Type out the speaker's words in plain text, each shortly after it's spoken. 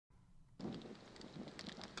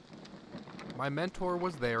My mentor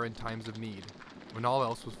was there in times of need, when all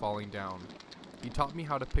else was falling down. He taught me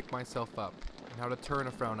how to pick myself up, and how to turn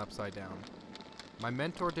a frown upside down. My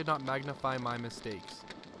mentor did not magnify my mistakes.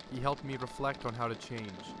 He helped me reflect on how to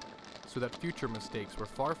change, so that future mistakes were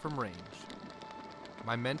far from range.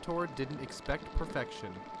 My mentor didn't expect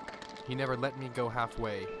perfection. He never let me go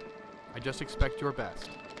halfway. I just expect your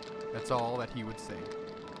best. That's all that he would say.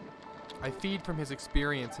 I feed from his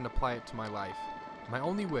experience and apply it to my life. My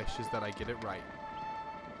only wish is that I get it right.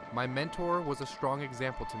 My mentor was a strong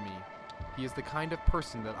example to me. He is the kind of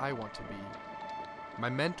person that I want to be. My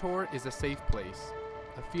mentor is a safe place.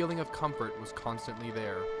 A feeling of comfort was constantly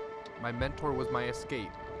there. My mentor was my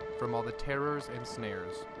escape from all the terrors and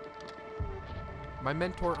snares. My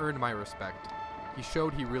mentor earned my respect. He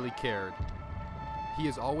showed he really cared. He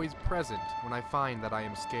is always present when I find that I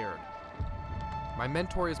am scared. My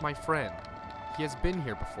mentor is my friend. He has been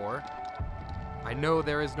here before. I know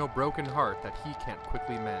there is no broken heart that he can't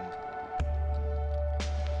quickly mend.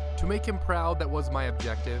 To make him proud, that was my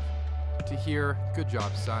objective. To hear, "Good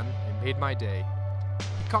job, son," it made my day.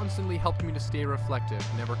 He constantly helped me to stay reflective,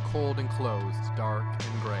 never cold and closed, dark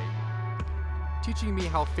and gray. Teaching me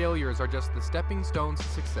how failures are just the stepping stones to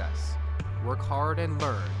success. Work hard and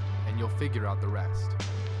learn, and you'll figure out the rest.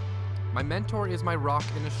 My mentor is my rock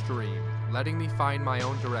in a stream, letting me find my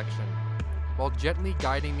own direction, while gently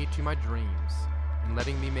guiding me to my dreams, and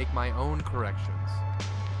letting me make my own corrections.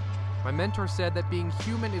 My mentor said that being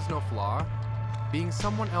human is no flaw, being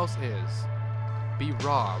someone else is. Be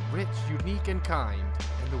raw, rich, unique, and kind,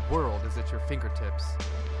 and the world is at your fingertips.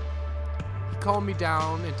 He calmed me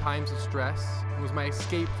down in times of stress, and was my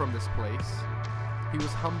escape from this place. He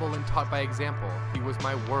was humble and taught by example. He was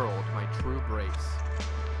my world, my true grace.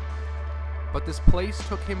 But this place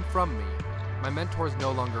took him from me. My mentor is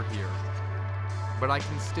no longer here. But I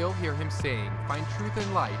can still hear him saying, "Find truth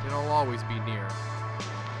and light, and I'll always be near."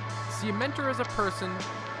 See, a mentor is a person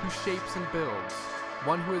who shapes and builds,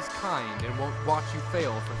 one who is kind and won't watch you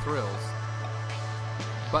fail for thrills,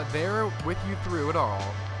 but there with you through it all,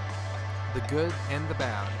 the good and the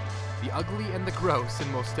bad, the ugly and the gross,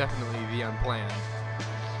 and most definitely the unplanned.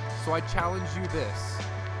 So I challenge you this,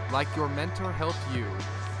 like your mentor helped you,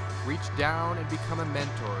 reach down and become a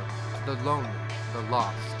mentor to the lonely, the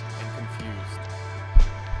lost, and confused.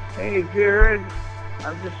 Hey Jared,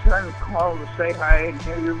 I'm just trying to call to say hi and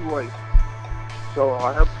hear your voice. So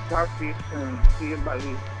I hope to talk to you soon. See you,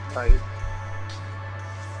 buddy. Bye.